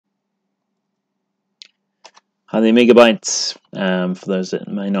Hi there, Megabytes. For those that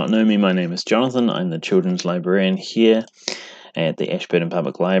may not know me, my name is Jonathan. I'm the Children's Librarian here at the Ashburton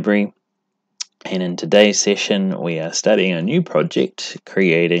Public Library. And in today's session, we are studying a new project,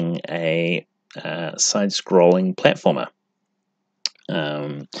 creating a side-scrolling platformer.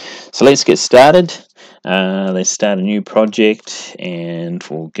 So let's get started. Let's start a new project, and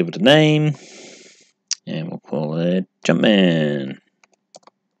we'll give it a name, and we'll call it Jumpman.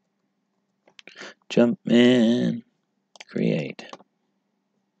 Jumpman. Create.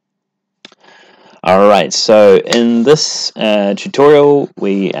 Alright, so in this tutorial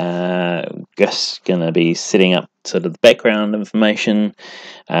we are just going to be setting up sort of the background information,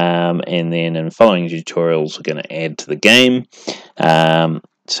 and then in following tutorials we're going to add to the game.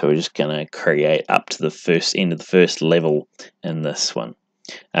 So we're just going to create up to the end of the first level in this one.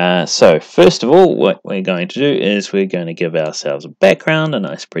 So first of all, what we're going to do is we're going to give ourselves a background, a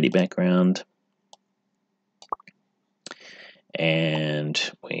nice pretty background. And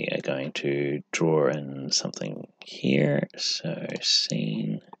we are going to draw in something here. So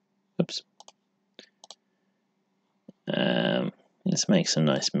scene, oops. Let's make some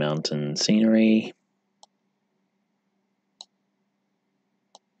nice mountain scenery.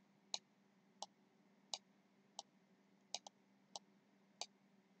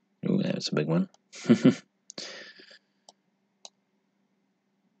 Ooh, that was a big one.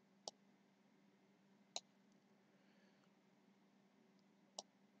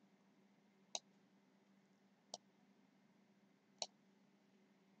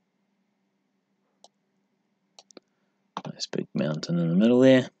 Nice big mountain in the middle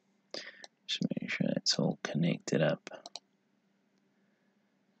there. Just make sure it's all connected up.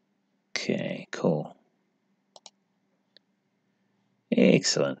 Okay, cool.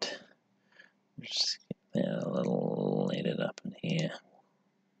 Excellent. Just get that a little laid up in here.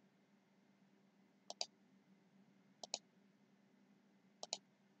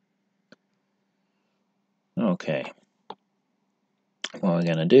 Okay. What we're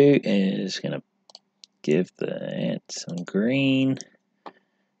going to do is going to give that some green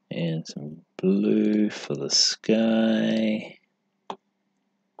and some blue for the sky,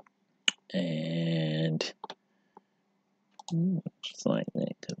 and looks like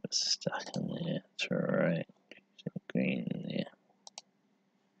that could be stuck in there. That's alright. Green in there.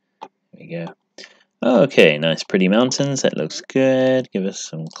 There we go. Okay, nice pretty mountains. That looks good. Give us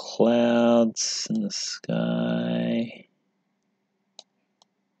some clouds in the sky.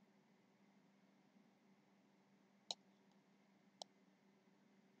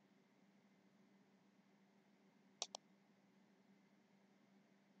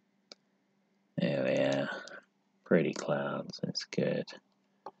 There we are. Pretty clouds. That's good.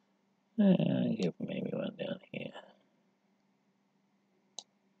 Give maybe one down here.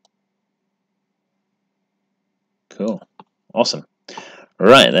 Cool. Awesome.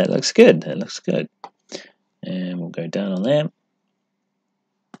 Right, that looks good. That looks good. And we'll go down on that.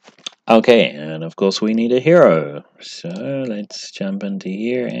 Okay, and of course we need a hero. So let's jump into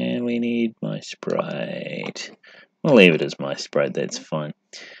here, and we need my sprite. We'll leave it as my sprite, that's fine.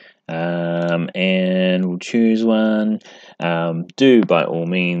 And we'll choose one. Do by all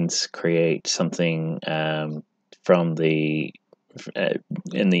means create something from the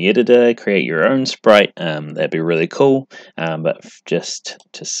in the editor, create your own sprite. That'd be really cool, but just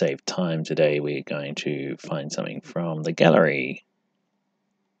to save time today, we're going to find something from the gallery.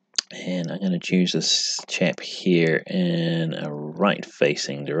 And I'm going to choose this chap here in a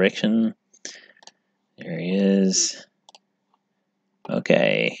right-facing direction. There he is.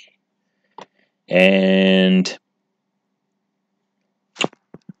 Okay. And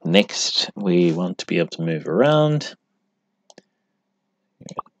next, we want to be able to move around.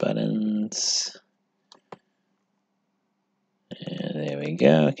 Buttons. And there we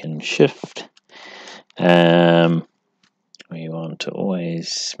go. I can shift. We want to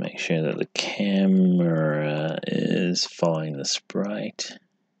always make sure that the camera is following the sprite.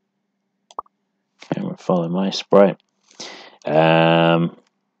 Camera follow my sprite.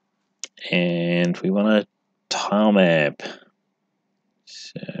 And we want a tile map.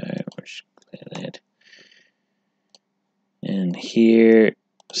 So we'll just clear that. And here,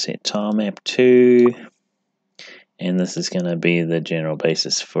 set tile map 2. And this is going to be the general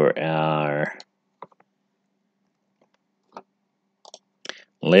basis for our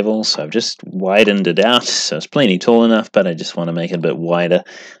level. So I've just widened it out, so it's plenty tall enough, but I just want to make it a bit wider,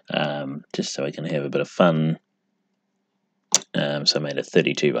 just so I can have a bit of fun. So I made it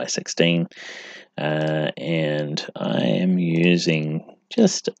 32 by 16, and I am using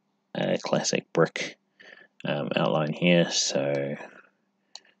just a classic brick outline here, so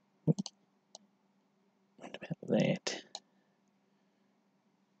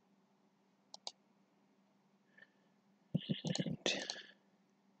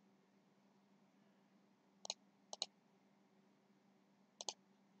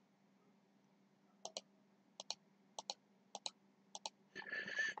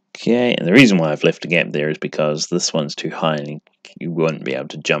Okay, and the reason why I've left a gap there is because this one's too high and you won't be able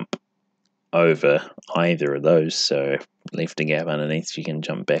to jump over either of those, so left a gap underneath so you can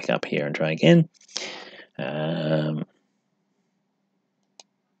jump back up here and try again. And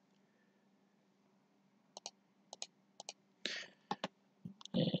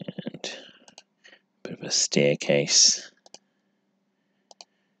a bit of a staircase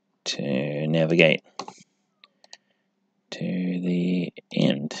to navigate to the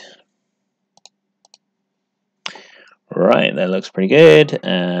end. Right, that looks pretty good.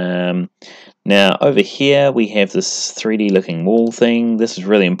 Now over here we have this 3D looking wall thing. This is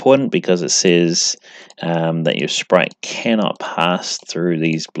really important because it says that your sprite cannot pass through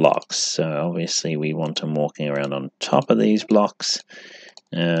these blocks. So obviously we want him walking around on top of these blocks.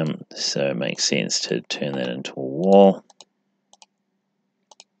 So it makes sense to turn that into a wall.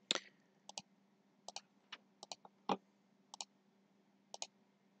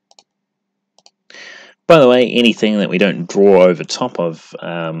 By the way, anything that we don't draw over top of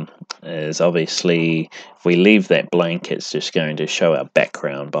is obviously, if we leave that blank, it's just going to show our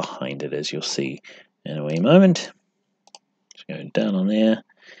background behind it, as you'll see in a wee moment. Just go down on there,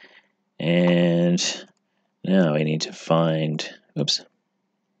 and now we need to find, oops,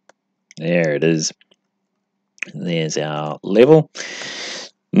 there it is. There's our level.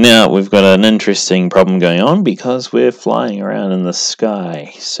 Now we've got an interesting problem going on because we're flying around in the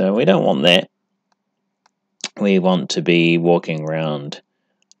sky, so we don't want that. We want to be walking around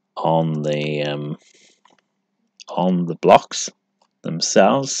on the blocks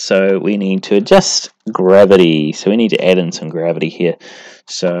themselves, so we need to adjust gravity. So we need to add in some gravity here.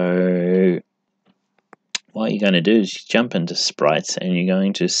 So what you're going to do is you jump into sprites and you're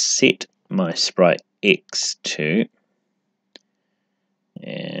going to set my sprite X to,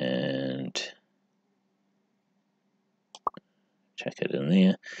 and check it in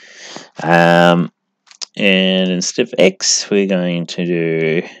there. And instead of X, we're going to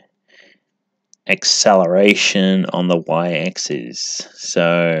do acceleration on the y-axis.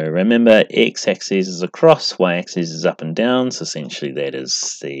 So remember, x-axis is across, y-axis is up and down, so essentially that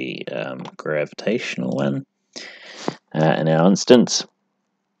is the gravitational one in our instance.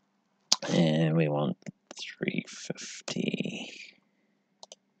 And we want 350.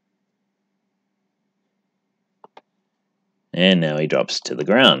 And now he drops to the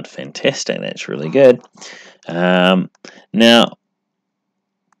ground. Fantastic, that's really good. Now,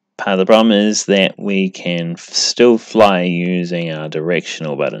 part of the problem is that we can still fly using our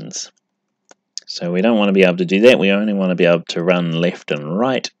directional buttons. So we don't want to be able to do that. We only want to be able to run left and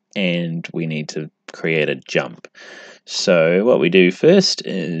right, and we need to create a jump. So what we do first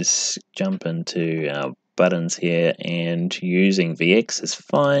is jump into our buttons here, and using VX is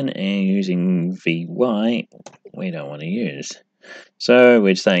fine, and using VY we don't want to use. So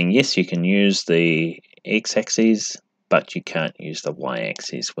we're saying yes, you can use the x-axis, but you can't use the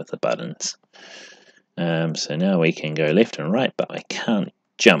y-axis with the buttons. So now we can go left and right, but I can't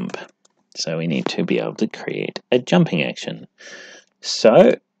jump. So we need to be able to create a jumping action.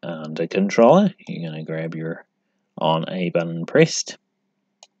 So under controller, you're going to grab your on A button pressed.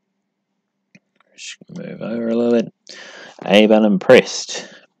 Just move over a little bit. A button pressed.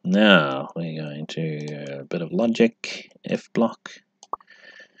 Now we're going to a bit of logic, if block,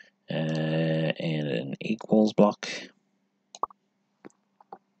 and an equals block.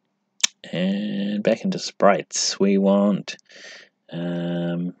 And back into sprites, we want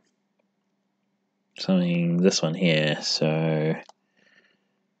something, this one here. So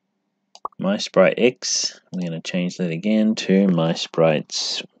my sprite X, I'm going to change that again to my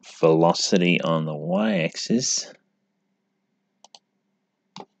sprite's velocity on the y-axis.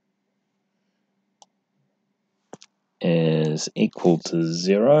 Is equal to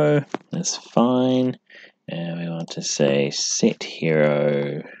 0. That's fine. And we want to say set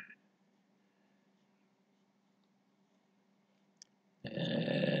hero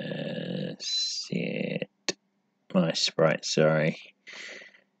set my sprite, sorry.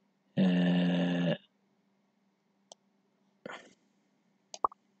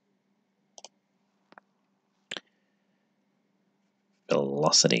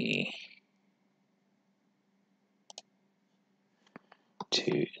 Velocity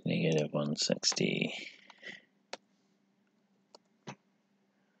to -160.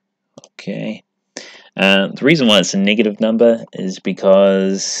 Okay. The reason why it's a negative number is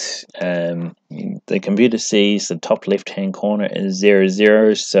because the computer sees the top left-hand corner is 0,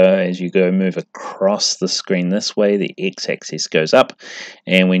 0. So as you move across the screen this way, the x-axis goes up,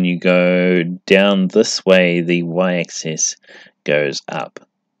 and when you go down this way, the y-axis goes up.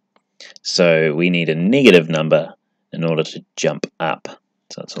 So we need a negative number in order to jump up.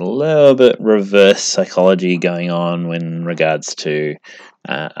 So it's a little bit reverse psychology going on in regards to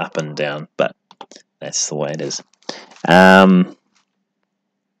up and down, but that's the way it is.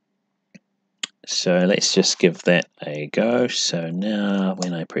 So let's just give that a go. So now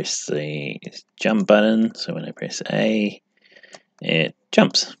when I press the jump button, so when I press A, it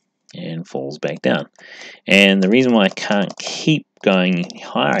jumps and falls back down. And the reason why I can't keep going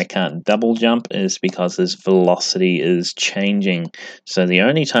higher, I can't double jump, is because his velocity is changing. So the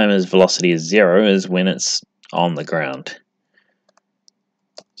only time his velocity is 0 is when it's on the ground.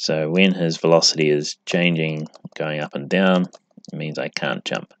 So when his velocity is changing, going up and down, it means I can't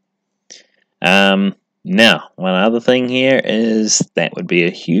jump. Now, one other thing here is that would be a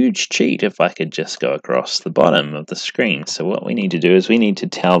huge cheat if I could just go across the bottom of the screen. So what we need to do is we need to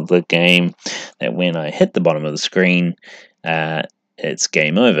tell the game that when I hit the bottom of the screen, it's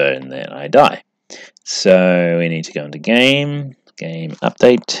game over and that I die. So we need to go into game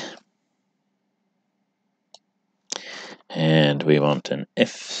update, and we want an if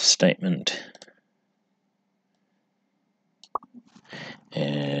statement.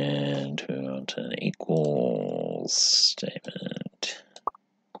 And we want an equals statement.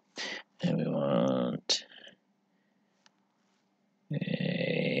 And we want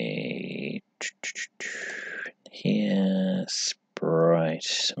a here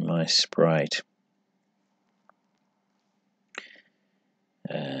sprite, my sprite.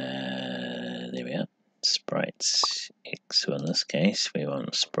 There we are. Sprites X, so in this case we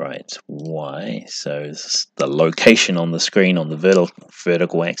want sprites Y, so this is the location on the screen on the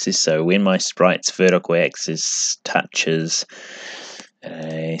vertical axis. So when my sprite's vertical axis touches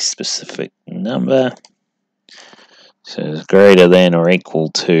a specific number, so it's greater than or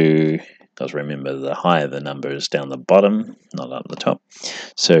equal to, because remember the higher the number is down the bottom, not up the top,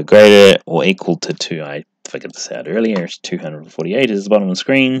 so greater or equal to 2, I figured this out earlier, it's 248 is the bottom of the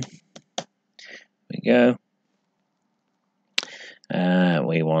screen. We go.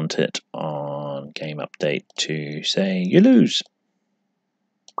 We want it on game update to say you lose.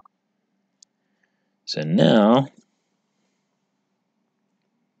 So now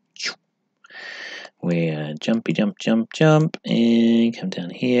we jumpy jump and come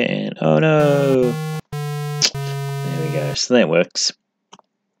down here and oh no, there we go. So that works.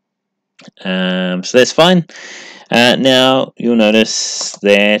 So that's fine. Now you'll notice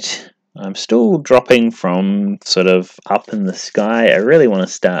that I'm still dropping from sort of up in the sky. I really want to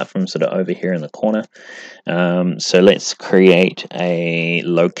start from sort of over here in the corner. So let's create a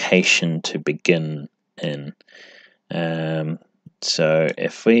location to begin in. So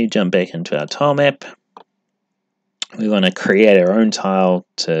if we jump back into our tile map, we want to create our own tile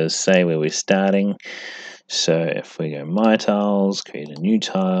to say where we're starting. So if we go my tiles, create a new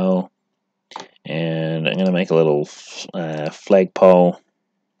tile, and I'm going to make a little flagpole.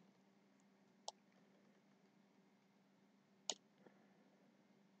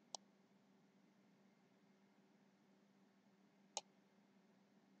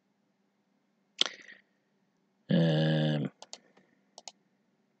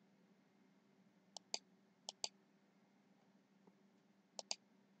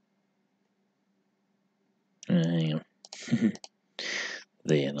 Hang on.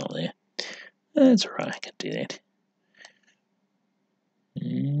 There, not there. That's right, I can do that.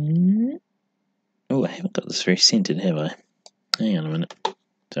 Oh, I haven't got this very centered, have I? Hang on a minute.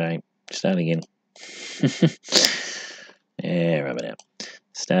 Sorry, start again. Yeah, rub it out.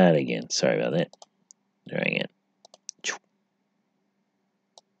 Start again. Sorry about that. Doing it.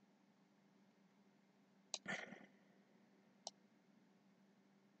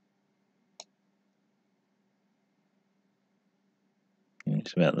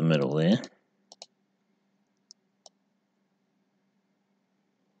 It's about the middle there.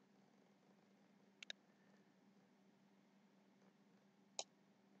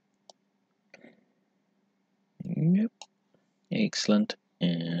 Yep. Excellent.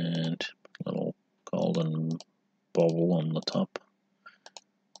 And a little golden bobble on the top.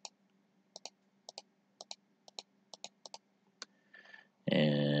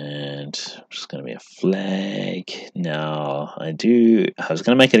 And just going to be a flag. Now, I was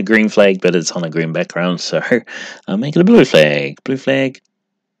going to make it a green flag, but it's on a green background, so I'll make it a blue flag. Blue flag.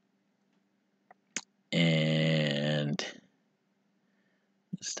 And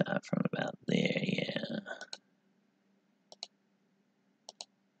start from about there, yeah.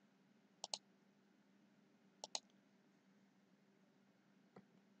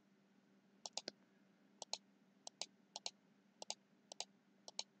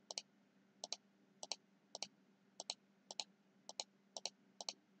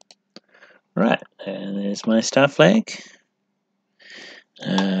 Right, and there's my star flag.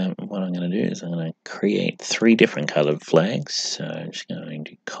 what I'm going to do is I'm going to create 3 different colored flags. So I'm just going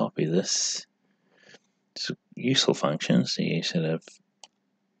to copy this. It's a useful function, so you sort of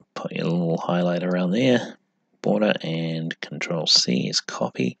put your little highlight around there, border, and Control C is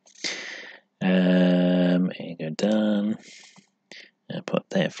copy. And go down and put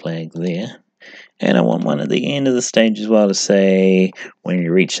that flag there. And I want one at the end of the stage as well to say, when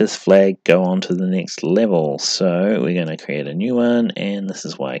you reach this flag, go on to the next level. So we're going to create a new one, and this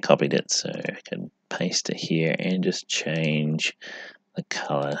is why I copied it. So I can paste it here and just change the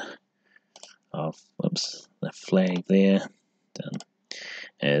color of, the flag there. Done.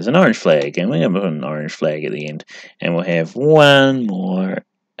 There's an orange flag, and we're going to put an orange flag at the end. And we'll have one more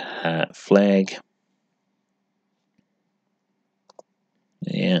flag.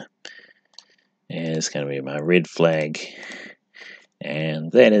 Yeah. And it's going to be my red flag.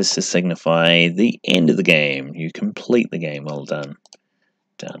 And that is to signify the end of the game. You complete the game. Well done.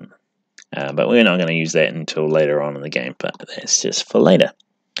 Done. But we're not going to use that until later on in the game, but that's just for later.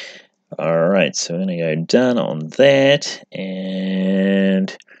 Alright, so we're going to go done on that.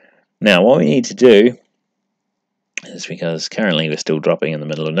 And now what we need to do is, because currently we're still dropping in the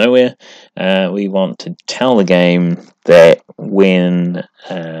middle of nowhere, we want to tell the game that when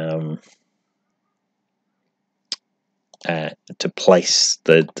to place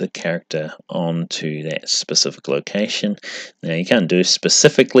the character onto that specific location. Now you can't do it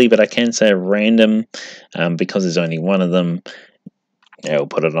specifically, but I can say random, because there's only one of them. I'll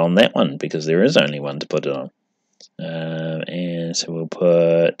put it on that one because there is only one to put it on. And so we'll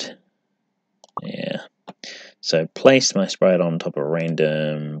put, so place my sprite on top of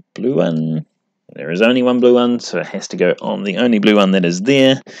random blue one. There is only one blue one, so it has to go on the only blue one that is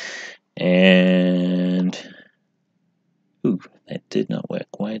there. And ooh, that did not work.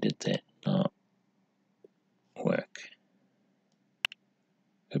 Why did that not work?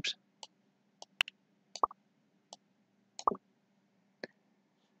 Oops.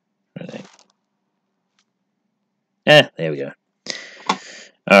 There we go.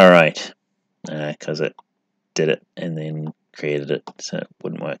 Alright. Because it did it and then created it, so it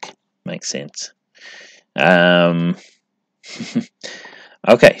wouldn't work. Makes sense. Okay,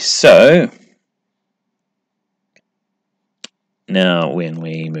 so now when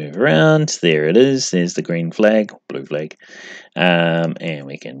we move around, there it is. There's the green flag, blue flag. And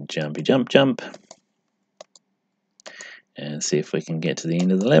we can jump. And see if we can get to the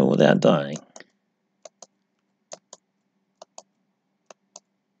end of the level without dying.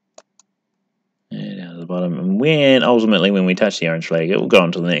 And down to the bottom. And ultimately, when we touch the orange flag, it will go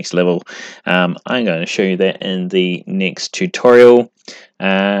on to the next level. I'm going to show you that in the next tutorial.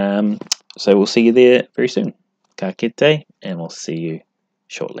 So we'll see you there very soon. Ka kite, and we'll see you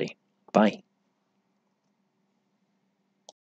shortly. Bye.